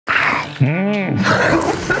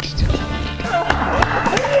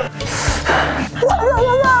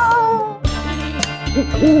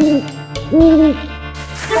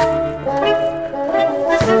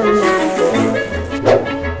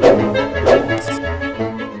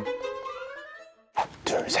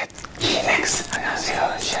둘, 셋, 기넥스.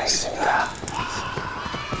 안녕하세요, 기넥스입니다.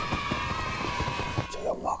 저희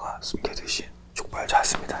엄마가 숨겨두신 족발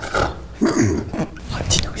잤습니다.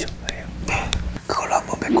 진영이셨나요? 네. 그걸로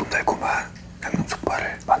한번 매콤달콤한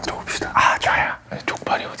양념족발을 만들어 봅시다. 아, 좋아요.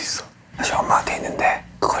 족발이 어딨어? 사실 엄마한테 있는데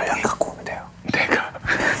그걸 형이 갖고 오면 돼요. 내가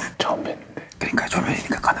처음 뵀는데. 그러니까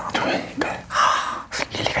조면이니까 가능한 거예요. 조면이니까. 네.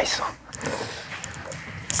 일리가 있어.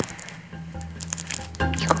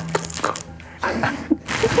 이거.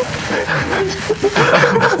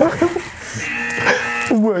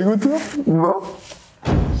 뭐야, 이것도? 뭐야?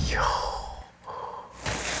 이야.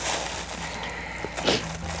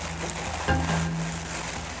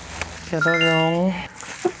 여러분.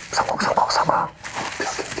 성공.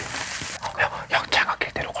 형 장갑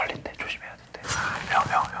대로 걸린대. 조심해야 된대.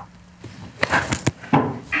 형.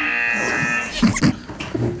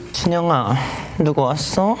 진영아, 누구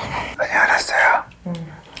왔어? 아니, 알았어요.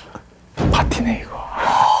 파티네, 이거.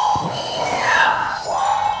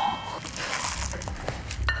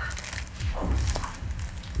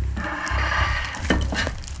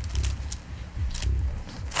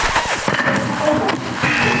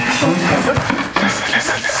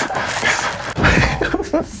 됐어.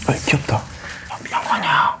 귀엽다. 영원이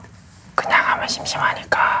형, 그냥 하면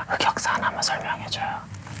심심하니까 흑역사 하나만 설명해줘요.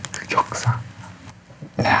 흑역사?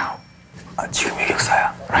 Now. 아, 지금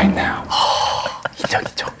흑역사야? Right now. 이적.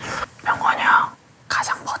 영원이 형,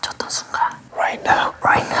 가장 멋졌던 순간. Right now.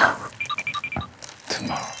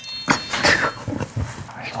 Tomorrow.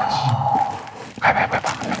 이거. 가위바위보 해봐.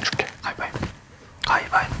 한 명 줄게.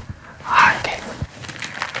 가위바위보. 아, 이렇게.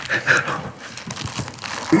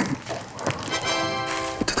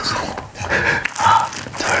 뜯어서. 하나,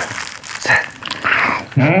 둘, 셋.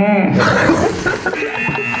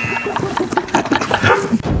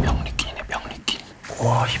 병리끼네.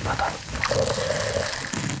 와, 힙하다.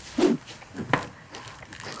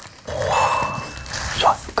 와,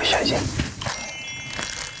 좋아. 끝이야,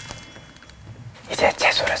 이제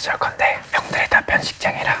채소를 썰 건데 형들이 다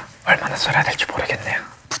편식장이라 얼마나 썰어야 될지 모르겠네요.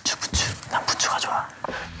 부추. 난 부추가 좋아.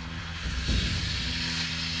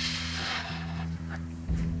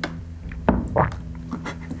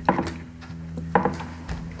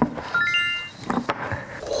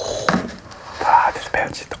 다들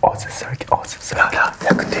배웠지. 어슷 썰기. 야,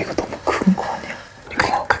 근데 이거 너무 큰 거 아니야?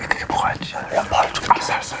 이거 크게 먹어야지. 야, 바로 좀 이렇게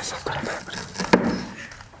살.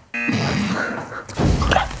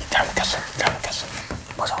 그래. 잘 먹겠어.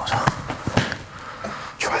 맞아.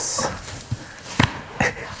 좋았어.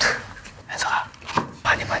 현석아,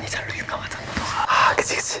 많이 잘로 유명하잖아, 너가. 아,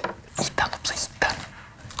 그치. 2탄 없어, 2탄.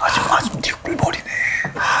 아줌 네 꿀벌이네.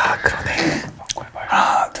 아, 그러네. 꿀벌.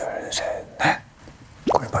 하나, 둘, 셋, 넷.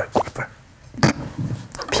 꿀벌.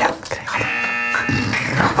 미안. 그래, 가자.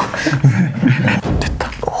 됐다.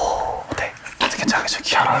 오, 네. 어떻게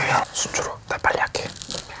저기 하라야. 순조로. 나 빨리 할게.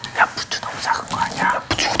 야, 부추 너무 작은 거 아니야? 야,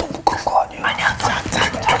 부추가 너무 큰 거 아니야? 아니야,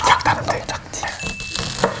 작다는데. 작지.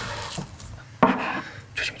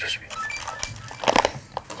 조심히.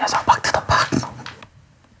 야, 저 막 뜯어, 막.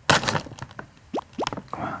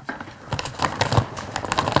 그만.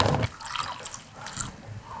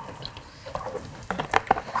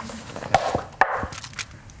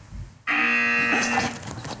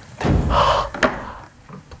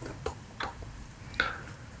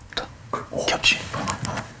 겹치.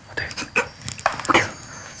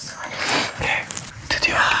 네.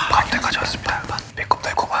 드디어 반대 가져왔습니다.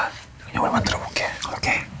 매콤달콤한 양념을 만들어 볼게.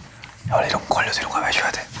 오케이. 야, 원래 이런 거 걸려서 이런 거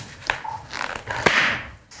마셔야 돼.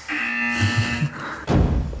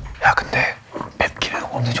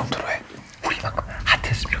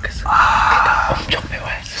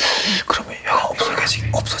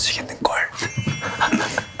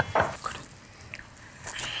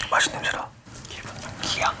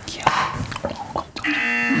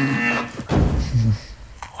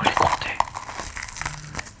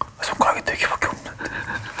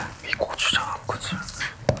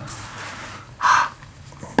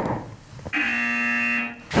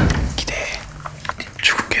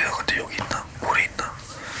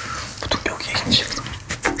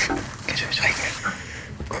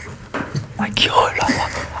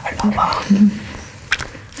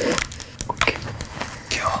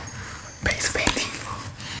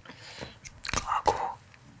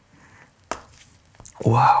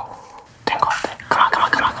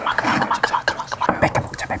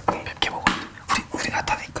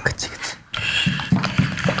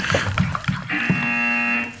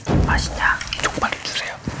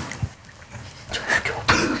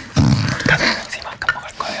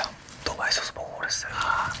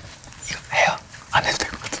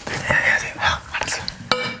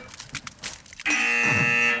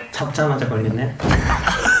 잡자마자 걸리네.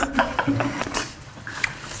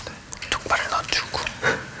 족발을 넣어주고.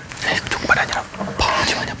 족발이 아니라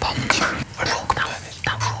파무침 아니야, 파무침.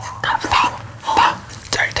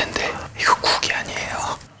 짤 텐데 이거 국이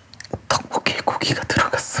아니에요. 떡볶이에 고기가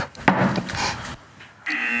들어갔어.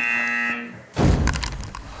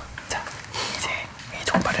 자, 이제 이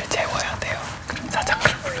족발을 재워야 돼요. 그럼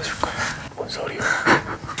사장님을 불러줄 거예요. 뭔 소리야?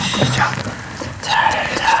 시작.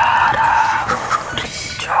 잘 자라 우리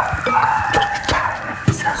족발.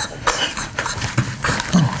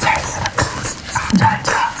 잘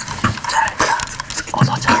자.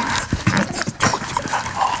 어서 자.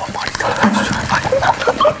 머리 들어가지고.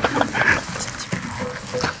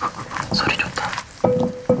 소리 좋다.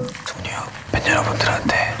 종류 팬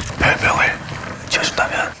여러분들한테 별명을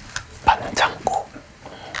지어준다면 받는 창고.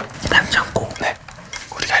 네.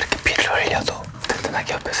 우리가 이렇게 피를 흘려도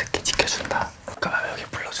든든하게 옆에서 이렇게 지켜준다. 그럼 여기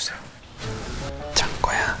불러주세요.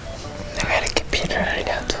 창고야, 내가 이렇게 피를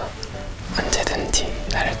흘려도 언제든지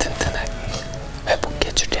나를 든든하게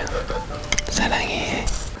회복해주렴. 사랑해.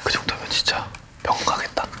 그 정도면 진짜 병원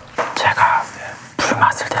가겠다. 제가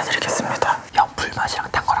불맛을 내드리겠습니다. 형,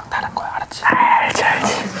 불맛이랑 단 거랑 다른 거야, 알았지? 알지.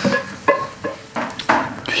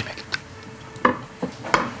 조심해야겠다.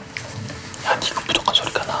 야, 니가 부족한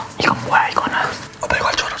소리가 나. 이건 뭐야, 이거는? 빨리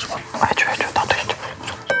갈 줄 알아줘봐. 해줘. 나도 해줘.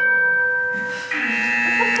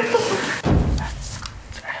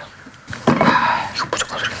 이거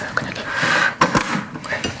부족한 소리가 나요, 그냥.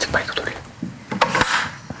 그래, 지금 빨리 이거 돌려.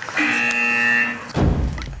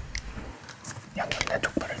 양념된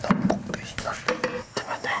족발을 넣은 볶듯이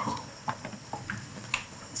넣으면 돼.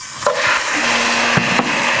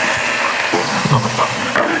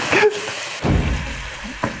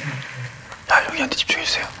 야, 용이한테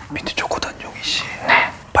집중해주세요. 민트초코단 용이씨.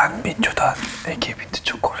 네. 박민초단에게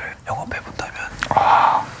민트초코를 영업해본다면.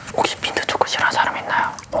 혹시 민트초코 싫어하는 사람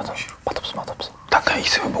있나요? 맛없어. 당근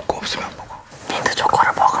있으면 먹고 없으면 안 먹어.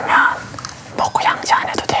 민트초코를 먹으면 먹고 양치 안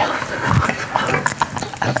해도 돼요.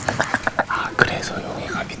 그래서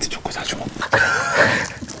용이가 민트초코 자주 먹나? 그래.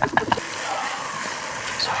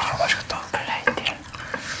 소리가 맛있겠다. 플레이딜.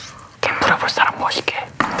 캠프라 볼 사람 멋있게.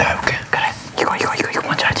 내가 해볼게. 그래. 이거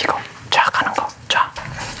뭔지 알지? 이거 쫙 하는 거. 쫙.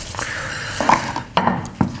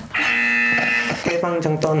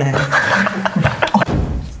 해방장 떠네.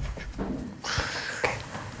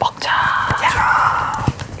 먹자.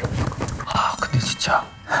 근데 진짜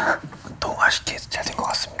너무 맛있게 잘 된 것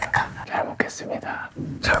같습니다. 잘 먹겠습니다.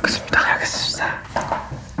 잘 먹겠습니다.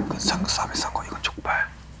 그 쌈에 싼 거, 이건 족발.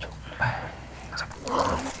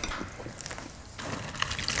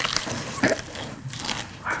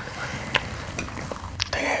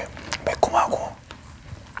 되게 매콤하고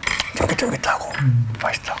쫄깃쫄깃하고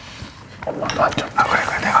맛있다. 엄마도 완전.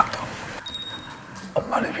 그래, 내가 또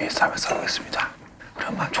엄마를 위해 쌈을 싸보겠습니다. 우리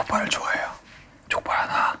엄마는 족발을 좋아해요. 족발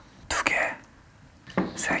하나, 2개,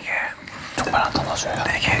 3개. 족발 하나 더 넣어줘요.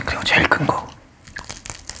 4개. 그리고 제일 큰 거.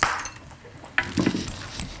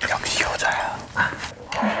 역시 효자야.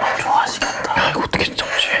 엄마 좋아하시겠다. 야, 이거 어떻게 진짜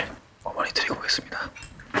없지? 어머니 드리고 오겠습니다.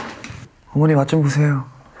 어머니 맛 좀 보세요.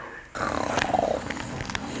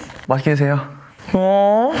 맛있게 드세요.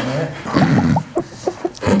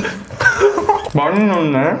 많이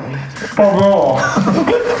넣네.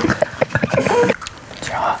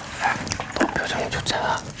 자, 너 표정이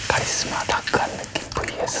좋잖아. 카리스마 다크한 느낌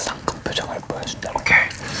vs 상큼 표정을 보여준다. 오케이.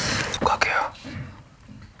 갈게요.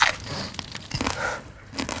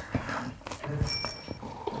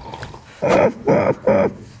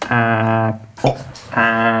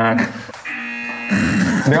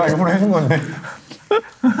 내가 일부러 해준 건데.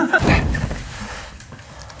 네.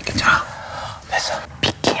 괜찮아. 됐어.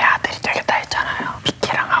 피키의 아들이 되겠다 했잖아요.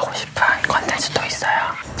 피키랑 하고 싶은 컨텐츠도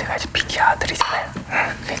있어요. 제가 이제 피키의 아들이 있어요.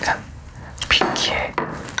 그러니까 피키의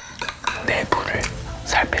내부를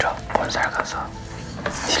살피러 본살 가서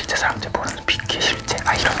실제 사람들 모르는 피키의 실제.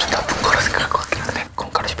 이름 좀 나쁜 거라 생각할 것 같긴 한데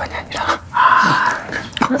콩가루 집안이 아니라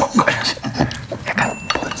콩가루 집안. 약간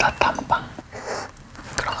본사 탐방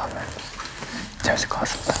그런 거 하면 재밌을 것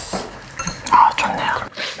같습니다. 좋네요. 그럼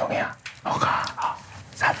용이야, 너가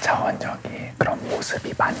 4차원적인 그런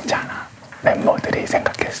모습이 많잖아. 멤버들이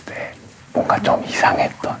생각했을 때 뭔가 좀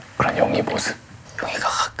이상했던 그런 용이 모습. 용이가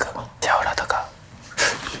가끔 샤워하다가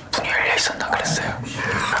문이 열려 있었나 그랬어요.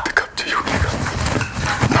 근데 갑자기 용이가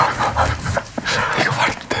이거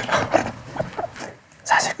말해도 되나?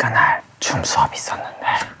 사실 그날 춤 수업이 있었는데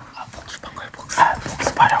복습한 거예요.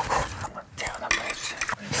 복습하려고 한번 재현 한번 해주세요.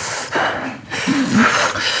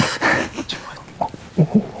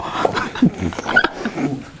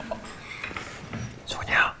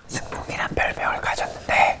 소녀, 승봉이란 별명을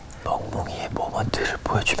가졌는데 멍멍이의 모먼트를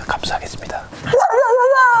보여주면 감사하겠습니다.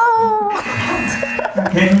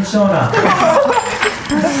 괜찮아.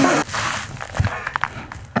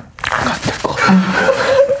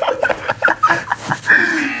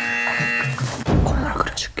 콩을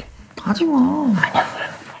그려줄게. 하지마. 아니야.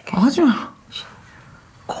 하지마.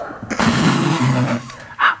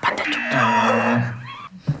 아, 반대쪽도.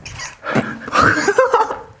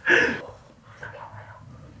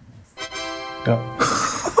 야.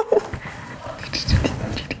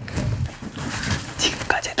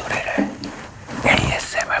 지금까지 노래를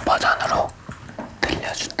ASMR 버전으로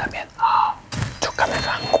들려준다면 촉감에서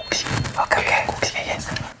한 곡씩. 오케이. 한 곡씩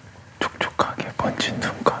ASMR. 촉촉하게 번진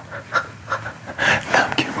눈과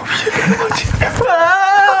남김없이 넘어진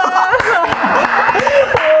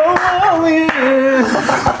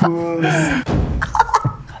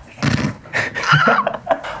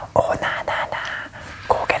오나나나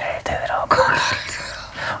고개를 들어봐.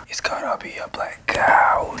 It's gonna be a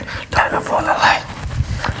blackout. Turn up for the light.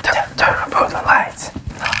 Turn up for the lights.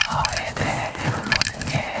 너에 대해 모든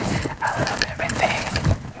게 I love everything.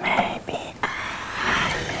 Maybe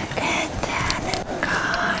괜찮은 걸.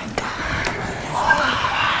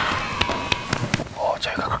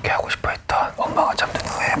 저희가 그렇게 하고 싶어 했던 엄마가 잠든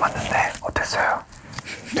후에 해봤는데 어땠어요?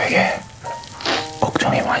 되게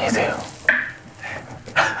걱정이 많이 돼요.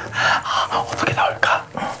 어떻게 나올까?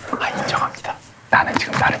 인정합니다. 나는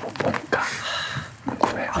지금 나를 못 보니까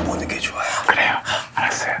궁금해요. 안 보는 게 좋아요. 그래요.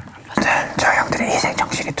 알았어요. 아무튼 저 형들의 희생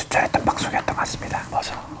정신이 투철했던 방송이었던 것 같습니다.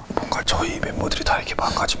 맞아. 뭔가 저희 멤버들이 다 이렇게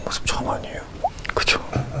망가진 모습 처음 아니에요? 그쵸?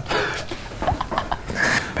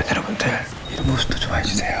 팬 여러분들 이런 모습도 좋아해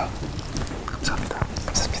주세요. 감사합니다.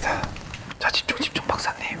 좋습니다. 자, 집중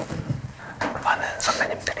박사님. 많은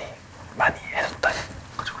선배님들이 많이 해줬던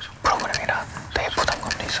그죠. 프로그램이라 되게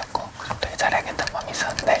부담감도 있었고 되게 잘해야겠다는 마음이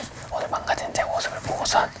있었는데 오늘 망가진 제 모습을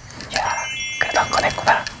보고선 야 그래도 한 건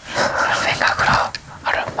했구나 그런 생각으로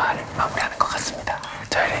하루를 마무리하는 것 같습니다.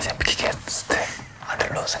 저희를 이제 피키캐스트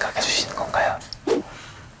아들로 생각해 주시는 건가요?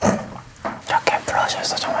 이렇게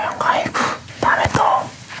불러주셔서 정말 영광이고 다음에 또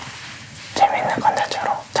재미있는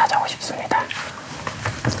컨텐츠로 찾아오고 싶습니다.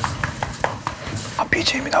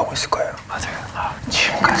 BGM이 나오고 있을 거예요. 맞아요.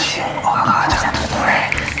 지금까지 어가가자는 노래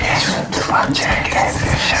 62번째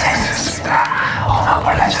게스트 시작했습니다.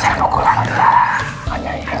 어마벌레 잘 먹고 갑니다.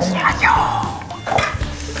 안녕히 계세요. 안녕.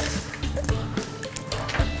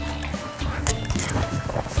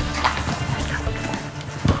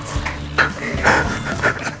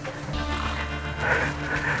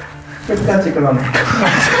 끝까지 그러네.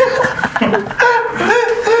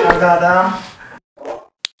 나가다.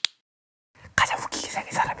 가장 웃기게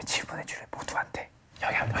생긴 사람이 질문해주래 모두한테.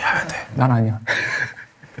 여기 한번 하면 돼. 난 아니야.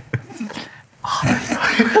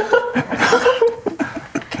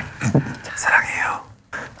 사랑해요.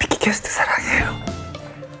 피키캐스트 사랑해요.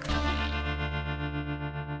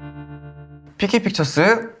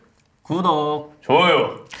 피키픽처스 구독.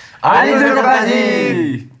 알림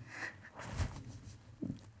설정까지.